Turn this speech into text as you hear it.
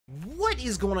What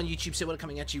is going on YouTube? So we're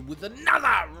coming at you with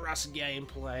another Rust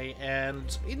gameplay,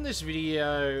 and in this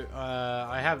video,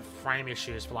 I have frame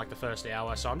issues for like the first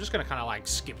hour, so I'm just going to kind of like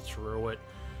skip through it,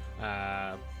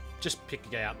 just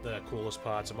pick out the coolest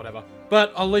parts and whatever.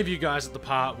 But I'll leave you guys at the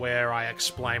part where I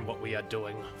explain what we are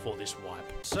doing for this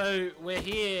wipe. So we're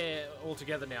here all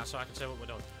together now, so I can say what we're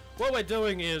doing. What we're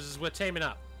doing is we're teaming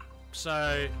up.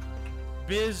 So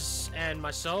Biz and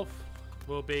myself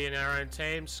will be in our own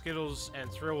team, Skittles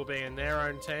and Thrill will be in their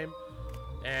own team,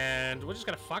 and we're just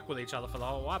gonna fuck with each other for the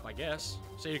whole wipe, I guess.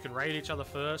 So you can raid each other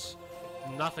first.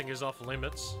 Nothing is off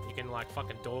limits. You can like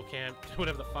fucking door camp, do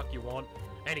whatever the fuck you want.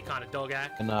 Any kind of dog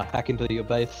act. And hack into your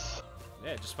base.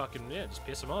 Yeah, just fucking, yeah, just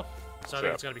piss them off. So I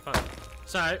think it's gonna be fun.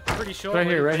 So, pretty sure right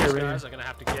here, these guys are gonna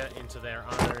have to get into their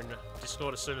own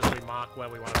Discord as soon as we mark where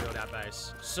we want to build our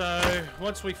base. So,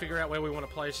 once we figure out where we want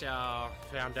to place our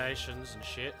foundations and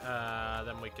shit,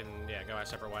 then we can, yeah, go our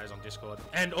separate ways on Discord.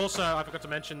 And also, I forgot to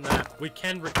mention that we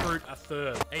can recruit a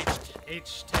third.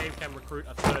 Each team can recruit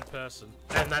a third person.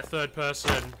 And that third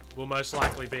person will most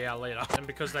likely be our leader. And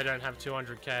because they don't have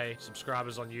 200k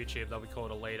subscribers on YouTube, they'll be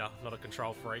called a leader, not a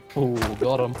control freak. Ooh,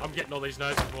 got him. I'm getting all these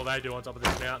notes before they do on top of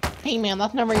this mountain. Hey man,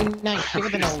 that's not very nice. Give me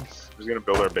the notes. We're gonna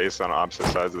build our base on opposite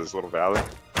sides of this little valley.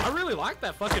 I really like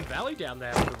that fucking valley down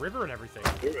there with the river and everything.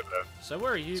 So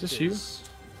where are you? Is this you?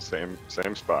 Same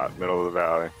spot, middle of the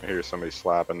valley. I hear somebody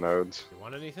slapping nodes. You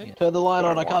want anything? Yeah. Turn the light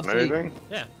on, I can't see. Anything?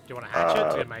 Yeah. Do you want a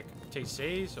hatchet to make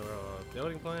TCs or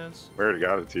building plans? We already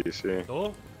got a TC.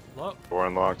 Door? Lock? Door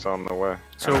unlock's on the way.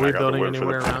 So are we building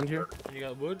anywhere around here? You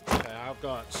got wood? Okay, I've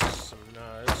got some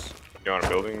nodes. You want a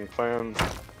building plan?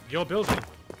 You're building.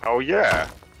 Oh yeah.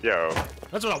 Yo.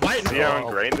 That's what I'm waiting for. See how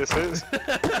ingrained this is?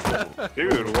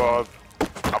 Dude, well,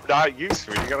 I'm not used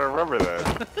to it. You gotta remember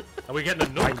that. Are we getting a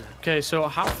nook? Okay, so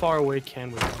how far away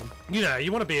can we come? You know,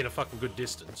 you want to be in a fucking good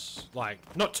distance. Like,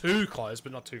 not too close,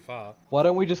 but not too far. Why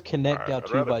don't we just connect our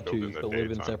I'd rather 2x2s that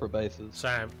live in separate bases?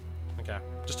 Same. Okay.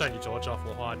 Just turn your torch off,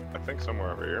 we'll hide. I think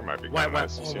somewhere over here might be Wait,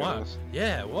 nice to oh, see what? this.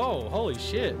 Yeah, whoa, holy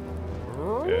shit.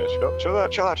 Yeah, chill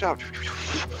out.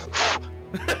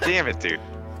 Damn it, dude.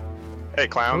 Hey,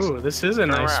 clowns. Ooh, this is a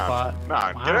nice spot.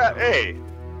 Nah, Wow. get out. Hey.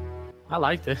 I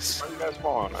like this. Why are you guys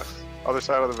following us? Other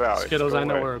side of the valley. Skittles, Go I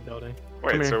know away. where we're building.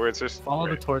 Wait, so it's just Follow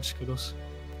the wait, torch, Skittles.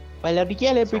 Follow the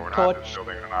yellow so brick we're not torch. just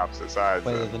building on opposite sides.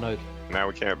 Wait, then. there's a node. Now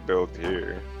we can't build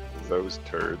here. Those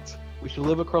turds. We should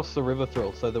live across the river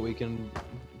thrill so that we can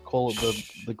call it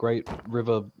the Great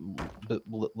River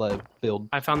Build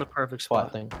I found the perfect spot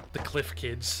spot. thing. The Cliff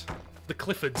Kids. The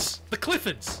Cliffords. The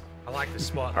Cliffords! I like this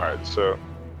spot. Alright, so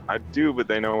I do, but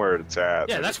they know where it's at.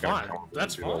 Yeah, They're that's just gonna fine. come up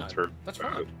That's with these little fine. turd That's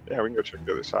nodes. fine. Yeah, we can go check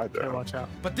the other side Okay, though. watch out.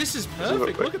 But this is is perfect.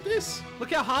 like- Look at this.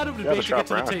 Look how hard it would You be gotta to get shop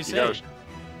to the around. TC.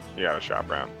 You gotta shop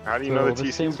around. How do you So know the this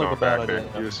TC's seems like going a bad back there?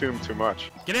 idea. You assume too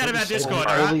much. Get out of our So Discord,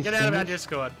 all alright? these Get out of our things-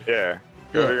 Discord. Yeah. Yeah,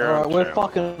 Go to your alright, own we're channel.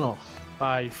 fucking off.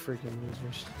 Bye, you freaking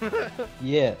losers.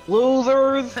 Yeah.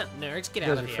 Losers! Nerds, get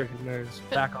You out guys of are here. freaking nerds.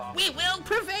 Back off. We will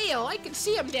prevail. I can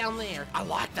see him down there. I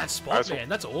like that spot, That's- man.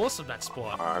 That's awesome, that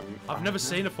spot. I've never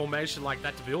seen a formation like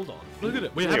that to build on. Look at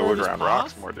it. We You have need to all look this around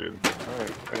rocks path. more, dude.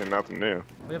 Ain't nothing new.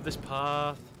 We have this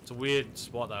path. It's a weird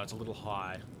spot, though. It's a little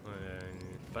high.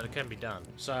 But it can be done.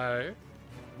 So,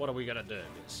 what are we going to do,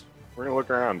 Miss? We're gonna look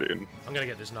around, dude. I'm going to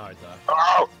get this node, though.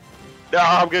 Oh! No,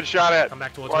 I'm getting shot at. Come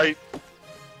back towards Wait. me.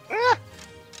 Ah!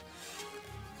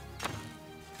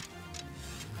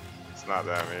 It's not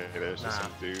that many. There's just Nah.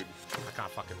 some dude. I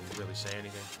can't fucking really see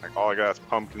anything. Like, all I got is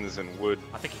pumpkins and wood.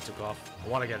 I think he took off. I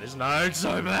want to get this node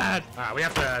so bad. Alright, we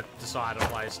have to decide a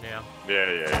place now.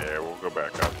 Yeah. We'll go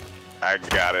back up. I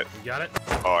got it. You got it?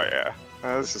 Oh, yeah.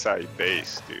 This is how you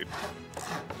base, dude.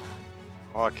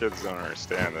 A lot of kids don't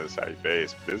understand this is how you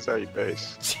base. But this is how you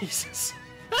base. Jesus.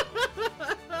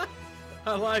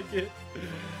 I like it.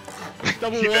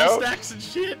 Double You wall know? stacks and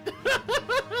shit.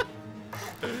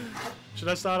 Should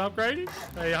I start upgrading?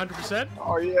 Hey, 100%?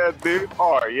 Oh, yeah, dude.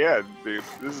 Oh, yeah, dude.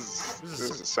 This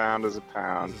is sound as a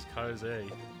pound. This is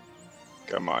cozy.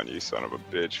 Come on, you son of a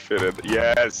bitch. Fitted.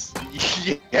 Yes!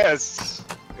 Yes!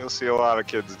 You'll see a lot of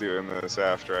kids doing this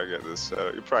after I get this set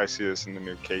up. You'll probably see this in the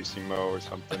new Casey-Mo or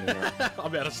something. You know?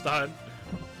 I'm out of stone.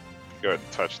 Go ahead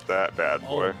and touch that bad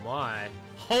boy. Oh my.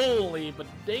 Holy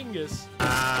dingus. We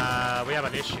have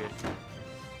an issue.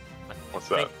 What's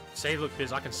that? See, look,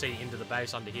 Biz, I can see into the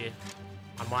base under here.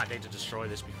 I might need to destroy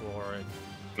this before it...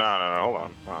 No, hold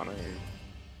on. Oh, no.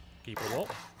 Keep a wall?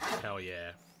 Hell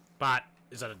yeah. But,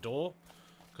 is that a door?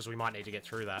 Because we might need to get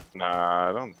through that. Nah,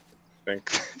 I don't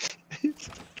think...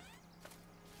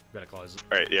 Better close it.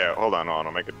 Alright, yeah, hold on.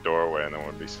 I'll make a doorway and then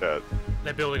we'll be set.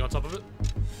 They're building on top of it.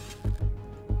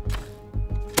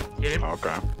 Hit him.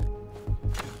 Okay.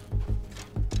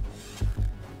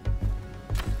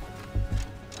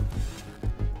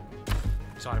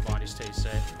 He's hiding behind his TC.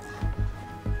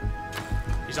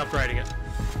 He's upgrading it.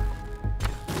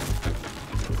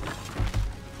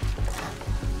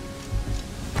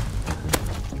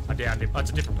 I downed him. Oh, it's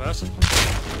a different person.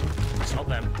 It's not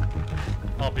them.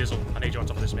 Oh, Bizzle, I need you on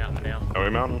top of this mountain now. Are we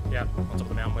mountain? Yeah, on top of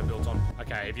the mountain we're built on.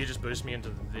 Okay, if you just boost me into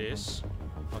this,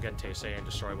 I'll get TC and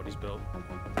destroy what he's built.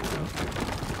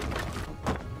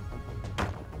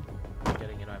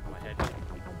 Getting it over my head.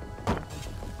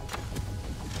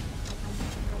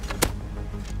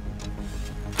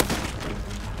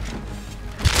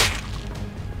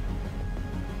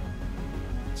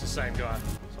 It's the same guy.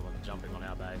 Someone jumping on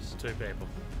our base. 2 people.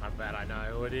 I bet I know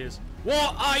who it is.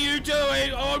 What are you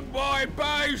doing on my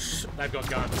base? They've got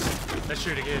guns. They're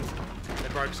shooting in. They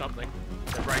broke something.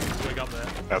 They're breaking the twig up there.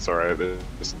 That's alright.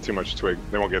 There's too much twig.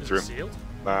 They won't get Is through. it sealed?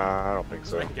 Nah, I don't think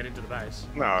So so. they can get into the base.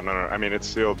 No. I mean, it's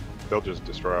sealed. They'll just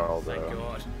destroy all the Thank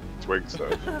God. twig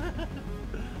stuff. Oh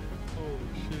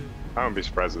shit. I wouldn't be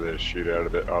surprised if they just shoot out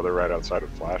of it. Oh, they're right outside of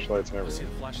flashlights and I see everything.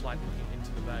 the flashlight looking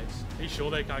into the base. Are you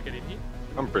sure they can't get in here?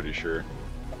 I'm pretty sure.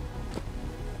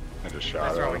 I just They're shot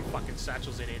at throwing them. fucking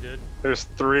satchels in here, dude. There's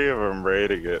 3 of them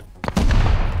raiding it.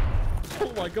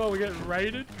 Oh my God, we're getting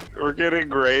raided. We're getting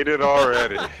raided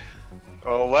already.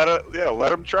 Oh, let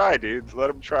them try, dudes. Let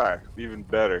them try. Even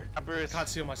better. I can't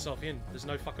seal myself in. There's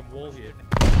no fucking wall here.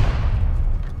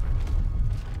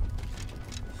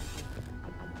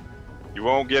 You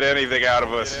won't get anything out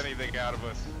of us.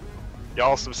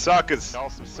 Y'all some suckers. See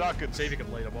if you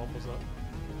can lead them off or something.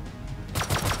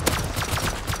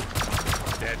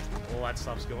 Dead. All that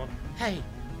stuff's gone. Hey,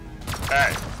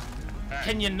 Hey,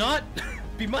 can you not?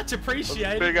 Be much what's the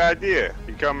appreciated. big idea?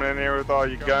 You coming in here with all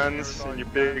your guns and your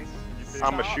big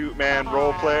I'm a shoot man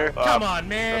role player? Come on,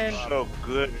 man. So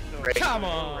good. Come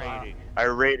on. I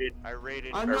raided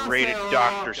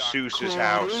Dr. Seuss's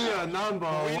house. Number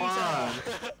 1.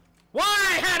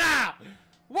 Why, Hannah?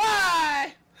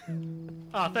 Why?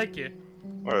 Oh, thank you.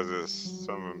 What is this?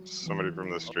 Somebody from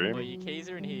the Well, stream? your keys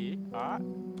are in here. Alright.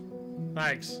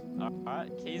 Thanks.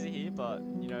 Alright, keys are here, but,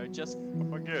 you know, just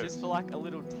for like a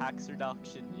little tax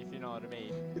reduction, if you know what I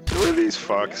mean. Who are these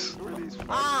fucks?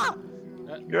 Ah!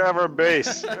 Get out of our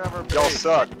base. Y'all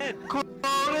suck.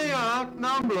 Korea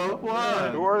number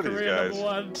 1. Who are these Korea guys? number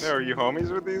 1. Yeah, are you homies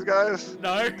with these guys?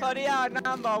 No. Korea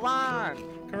number 1!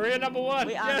 Korea number 1.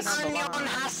 We are Yes. number 1.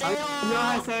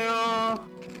 안녕하세요.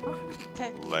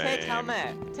 Take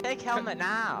helmet. Take helmet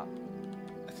now.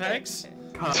 Thanks.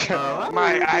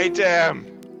 My item.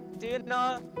 Do you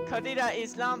know Korea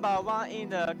is number 1 in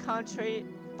the country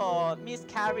for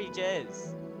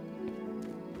miscarriages?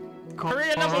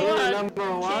 Korea number Korea 1.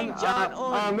 number 1. King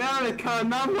Jong-un. America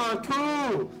number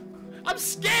 2. I'm Kim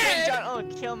scared.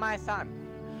 Jong-un kill my son.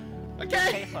 Pay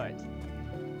Okay. for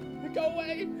it. Go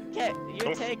away. Okay, you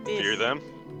Don't take this. fear them.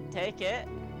 Take it.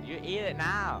 You eat it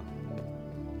now.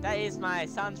 That is my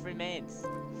son's remains.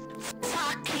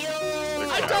 Fuck you!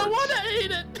 I don't want to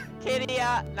eat it.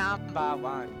 Korea number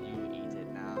 1. You eat it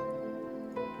now.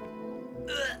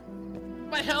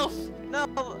 My health. No.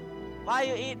 Why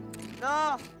you eat?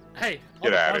 No. Hey, Get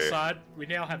on the outta plus here. side, we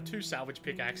now have 2 salvage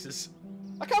pickaxes.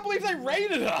 I can't believe they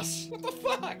raided us. What the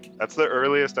fuck? That's the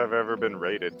earliest I've ever been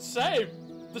raided. Same.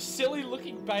 The silly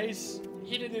looking base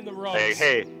hidden in the rocks.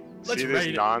 Hey, Let's see raid this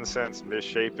it. nonsense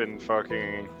misshapen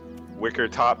fucking wicker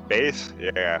top base?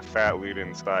 Yeah, fat loot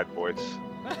inside, boys.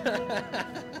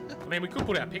 I mean, we could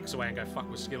put our picks away and go fuck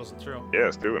with Skittles and Thrill. Yeah,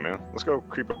 let's do it, man. Let's go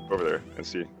creep over there and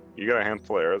see. You got a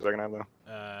handful of arrows I can have, though?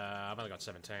 I've only got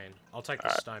 17. I'll take the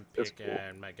Alright, stone that's pick cool.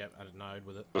 and make a node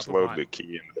with it. Just I put load my- the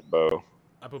key into the bow.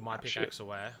 I put my Ah, shit. pickaxe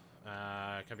away.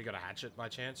 Have you got a hatchet by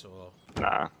chance, or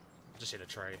Nah, just hit a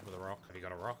tree with a rock? Have you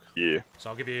got a rock? yeah. So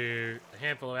I'll give you a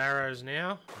handful of arrows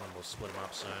now, and then we'll split them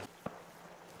up soon.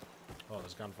 Oh,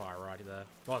 there's gunfire right there.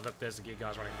 Oh, look, there's the gear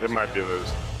guys running. It might be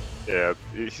those. Yeah,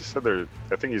 he said they're.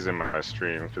 I think he's in my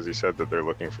stream because he said that they're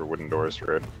looking for wooden doors to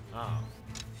raid. Oh.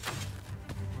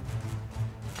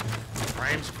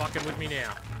 Frame's fucking with me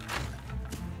now.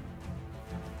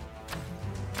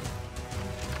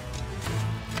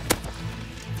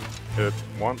 Hit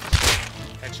once.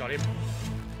 Headshot him.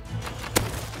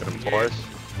 Hit him Yeah. twice.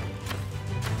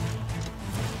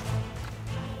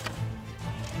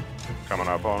 Coming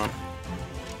up on him.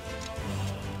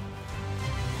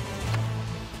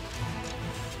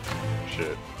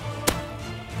 Shit.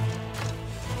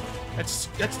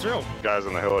 That's Thrill. Guys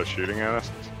on the hill are shooting at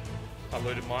us. I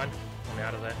looted mine. I'm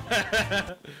out of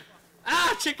there.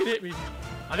 Ah, chicken hit me.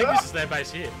 I think this is their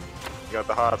base here. You got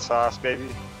the hot sauce, baby.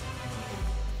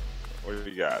 What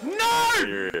do you got? No!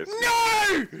 Serious.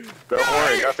 No! Don't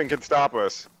worry, nothing can stop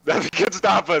us. Nothing can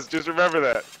stop us. Just remember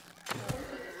that.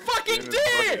 Fucking You're deer!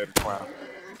 fucking clown.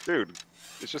 Dude,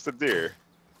 it's just a deer.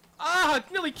 Ah, it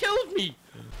nearly killed me!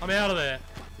 I'm out of there.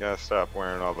 You gotta stop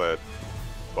wearing all that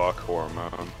buck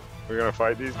hormone. We're gonna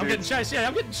fight these I'm getting dudes? chased, yeah,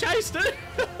 I'm getting chased, dude!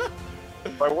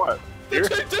 By what? The Deer?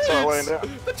 two It's all laying dudes!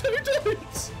 down. The two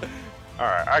dudes!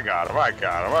 Alright, I got him.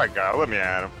 Let me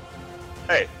at him.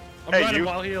 Hey, I'm hey, running you.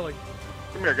 while healing.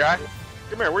 Come here, guy.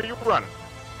 Come here, where are you running?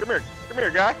 Come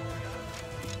here, guy.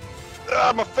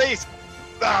 Ah, my face!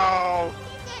 Oh!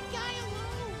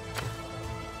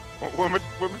 Where my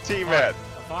team at?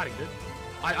 I'm fighting, dude.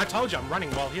 I told you I'm running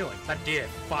while healing. That deer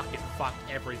fucking fucked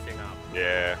everything up.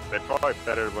 Yeah, they probably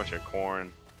fed it a bunch of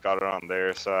corn. Got it on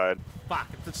their side. Fuck,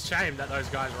 it's a shame that those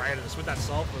guys raided us with that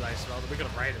sulfur they smelled. We could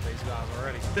have raided these guys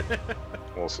already.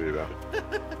 We'll see, though.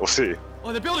 We'll see.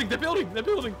 Oh, they're building, they're building, they're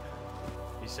building!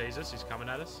 He sees us, he's coming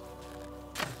at us.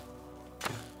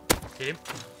 Hit him.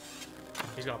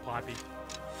 He's got a pipey.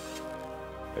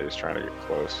 They're just trying to get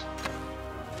close.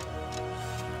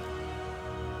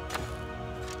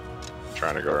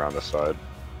 Trying to go around the side.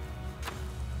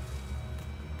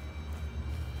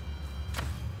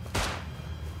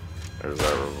 There's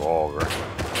that revolver.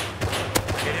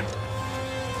 Hit him.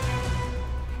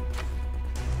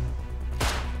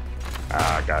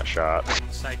 Ah, I got shot.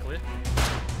 Stay clear.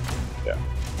 Yeah.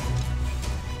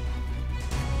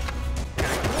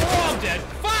 Oh, I'm dead.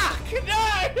 Fuck!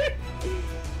 No!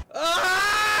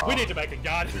 Ah! We need to make a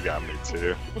gun. You got me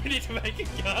too. We need to make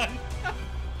a gun.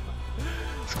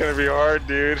 It's gonna be hard,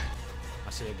 dude.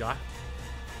 I see a guy.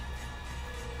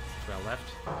 To our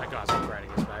left. That guy's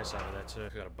upgrading his base over there too.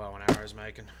 We got a bow and arrows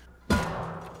making.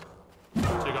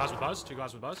 Two guys with bows. Two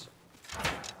guys with bows.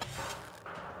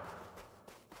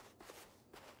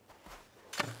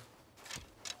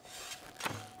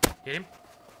 Hit him.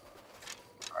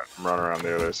 Alright, I'm running around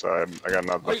the other side. I got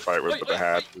nothing to Wait, fight with wait, but the wait,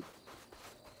 hat. wait.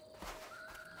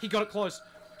 He got it close.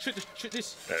 Shoot this. Shoot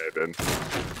this. Yeah, it did.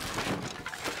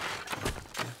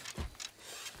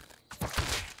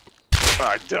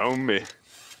 Ah, dome me.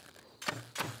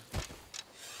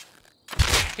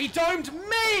 He domed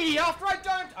me after I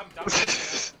domed. I'm done.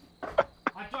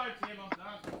 I domed him. I'm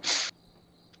done.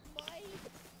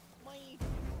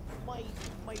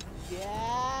 My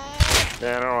dad.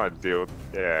 Man, I don't want to deal with.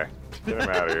 Yeah, get him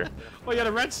out of here. Oh, you had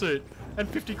a red suit and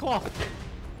 50 cloth.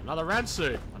 Another red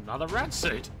suit. Another red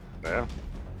suit. Yeah,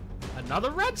 Another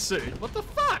red suit. What the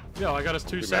fuck? Yo, I got us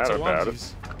two be sets mad of about it.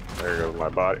 onesies. There goes my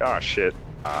body. Oh shit.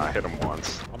 I hit him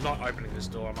once. I'm not opening this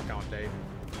door. I'm not going deep.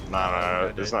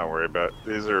 No, let's not worry about it.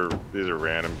 These are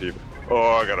random people.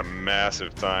 Oh, I got a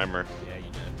massive timer. Yeah, you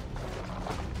did.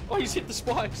 Oh, he's hit the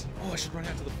spikes. Oh, I should run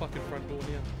out to the fucking front door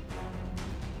now.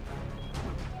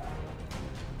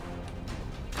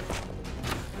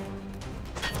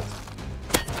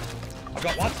 I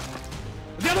got one.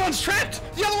 The other one's trapped!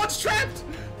 The other one's trapped!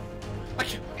 I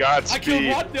killed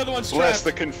Godspeed. one, the other one's Bless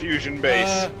trapped. the confusion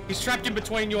base. He's trapped in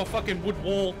between your fucking wood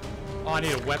wall. Oh, I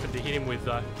need a weapon to hit him with,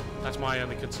 though. That's my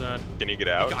only concern. Can you get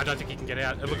out? I don't think he can get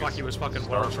out. It looked like he was fucking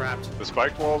well trapped. The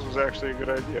spiked walls was actually a good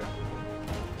idea.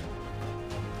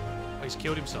 Oh, he's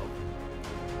killed himself.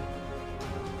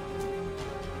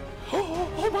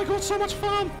 Oh my god, so much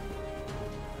fun!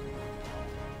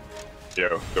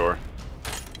 Yo, door.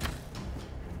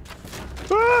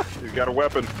 Ah, he's got a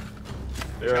weapon.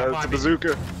 Yeah, it's a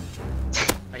bazooka.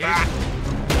 I hit him.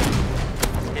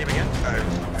 Hit him again.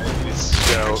 This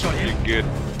shell, Shot him. you're good.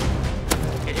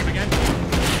 Hit him again.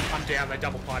 I'm down, they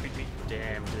double piping me.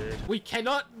 Damn, dude. We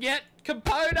cannot get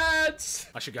components!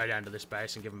 I should go down to this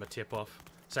base and give him a tip off.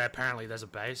 So apparently there's a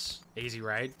base. Easy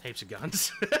raid. Heaps of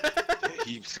guns.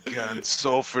 Heaps of guns,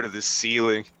 sulfur to the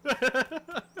ceiling.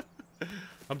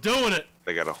 I'm doing it!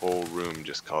 They got a whole room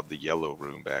just called the yellow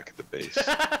room back at the base.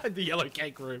 The yellow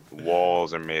cake room. The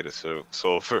walls are made of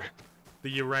sulfur. The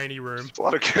uranium room. A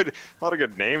lot of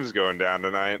good names going down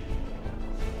tonight.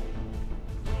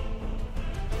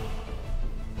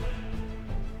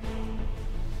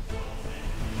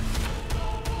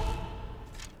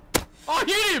 Oh, I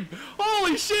hit him!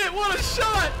 Holy shit, what a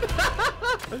shot!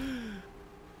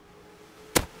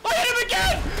 I hit him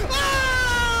again!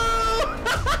 Oh!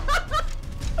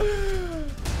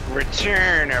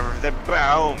 Return of the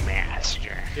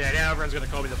Bowmaster. Yeah, now everyone's gonna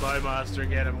call me the Bowmaster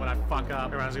again, and when I fuck up,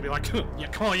 everyone's gonna be like, you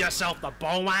call yourself the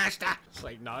Bowmaster? It's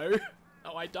like, no.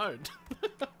 No, I don't.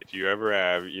 If you ever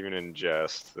have, even in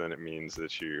jest, then it means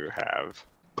that you have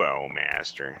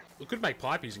Bowmaster. We could make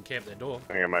pipies and camp their door.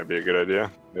 I think it might be a good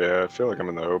idea. Yeah, I feel like I'm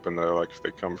in the open though, like if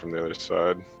they come from the other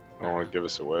side. I don't want to give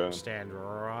us away. Stand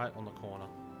right on the corner.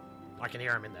 I can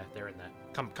hear them in there. They're in there.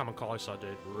 Coming closer,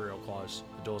 dude. Real close.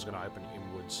 The door's gonna open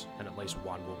inwards, and at least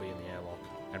one will be in the airlock.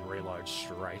 And reload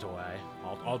straight away.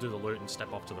 I'll do the loot and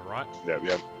step off to the right.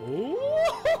 Yep. Ooh!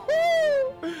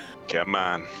 Come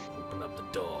on. Open up the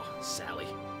door, Sally.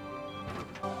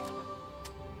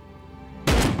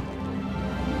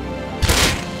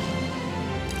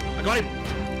 I got him!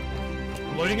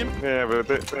 I'm looting him. Yeah, but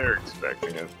they're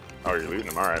expecting it. Oh, you're looting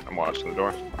them. All right, I'm watching the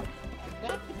door.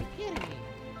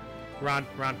 Run.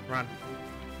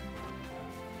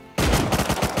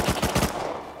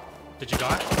 Did you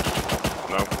die?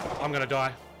 No. I'm gonna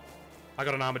die. I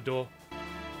got an armored door.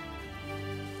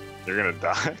 You're gonna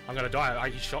die? I'm gonna die.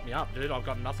 He shot me up, dude. I've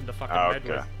got nothing to fucking Oh, med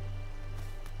with.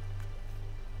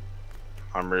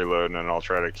 I'm reloading and I'll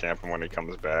try to camp him when he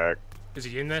comes back. Is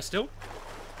he in there still?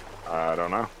 I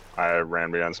don't know. I ran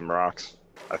behind some rocks.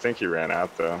 I think he ran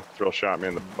out though. Thrill shot me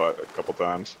in the butt a couple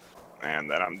times.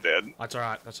 And then I'm dead. That's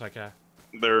alright. That's okay.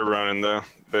 They're running though.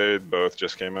 They both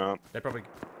just came out. They're probably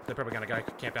gonna go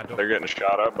camp outdoors. They're getting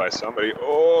shot up by somebody.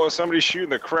 Oh, somebody's shooting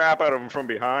the crap out of them from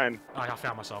behind. Oh, I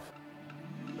found myself.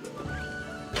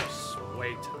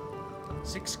 Sweet.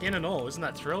 6 skin and all, isn't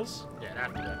that thrills? Yeah,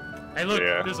 that'd be that. Hey, look,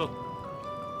 Yeah. there's a.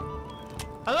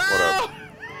 Hello! What up?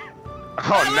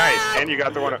 Oh, nice. And you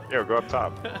got the one up. Yo, go up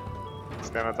top.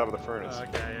 Stand on top of the furnace.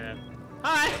 Okay, yeah.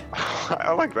 Hi!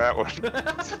 I like that one.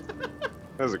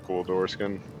 That's a cool door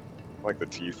skin. I like the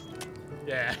teeth.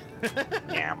 Yeah.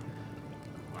 Yeah.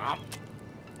 Wow.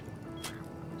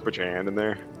 Put your hand in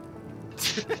there.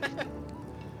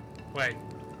 Wait,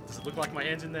 does it look like my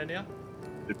hand's in there now?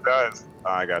 It does.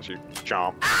 Oh, I got you.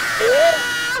 Chomp.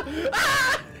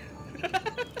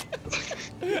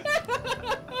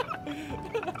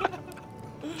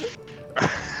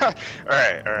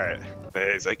 Alright.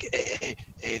 Hey, he's like,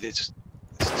 hey, this is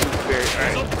too very.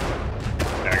 Alright.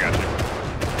 Yeah, I got you.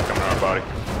 Coming on, body.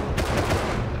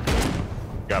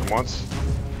 Got him once.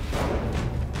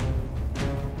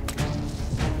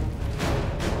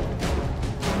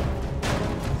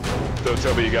 Don't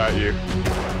tell me you got you.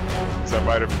 Cause I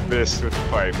might have missed with the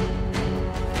pipe.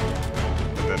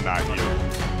 And then not you.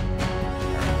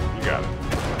 Right, you got it.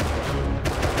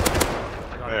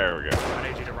 There we go. I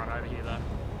need you to run over here, though.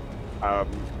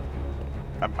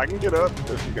 I can get up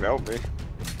if you can help me.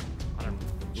 I don't.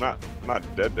 Not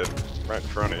dead, right in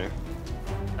front of you.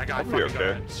 That guy I'll be fucking got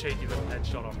okay. a cheeky little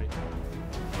headshot on me.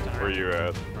 Where you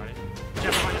at? Right.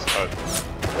 Jeff, behind us. Hut.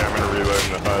 Yeah, I'm gonna reload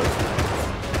in the hut.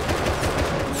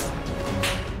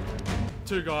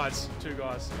 2 guys.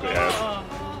 Yeah.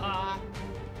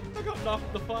 I got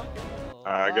nothing to fuck.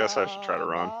 I guess I should try to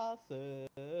run.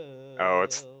 Oh,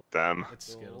 it's them. It's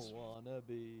skills.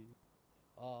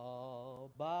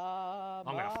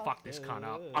 I'm I'm gonna fuck this cunt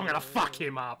up. I'm gonna fuck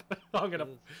him up.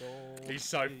 He's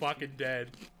so fucking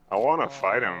dead. I want to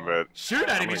fight him, but Shoot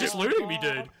at him, he's just looting me,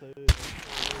 dude.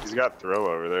 he's got Thrill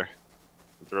over there.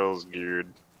 Thrill's geared.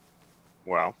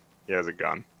 Well, he has a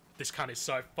gun. This cunt is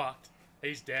so fucked.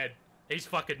 He's dead. He's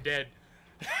fucking dead.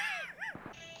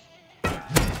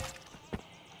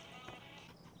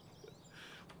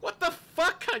 What the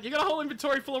fuck, cunt? You got a whole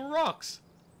inventory full of rocks.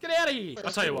 Get out of here.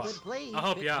 I'll tell you what. Please I'll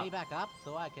help you pick out. me back up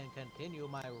so I can continue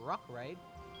my rock raid.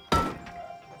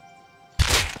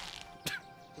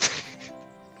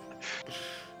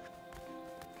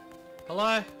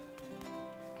 Hello?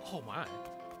 Oh my.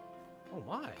 Oh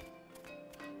my.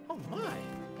 Oh my.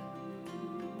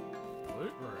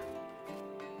 Loot room.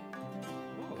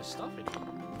 Oh, there's stuff in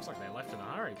here. Looks like they left in a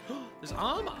hurry. There's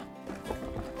armor.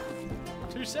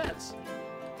 2 sets.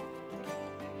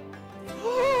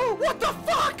 What the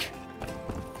fuck?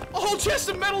 A whole chest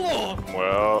of metal ore!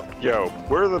 Well, yo,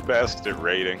 we're the best at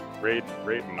raiding. Raid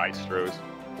maestros.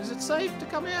 Is it safe to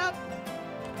come out?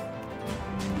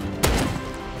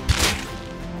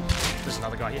 There's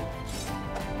another guy here.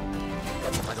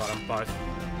 I got them both.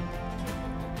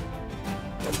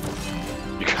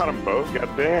 You got them both?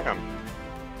 God damn.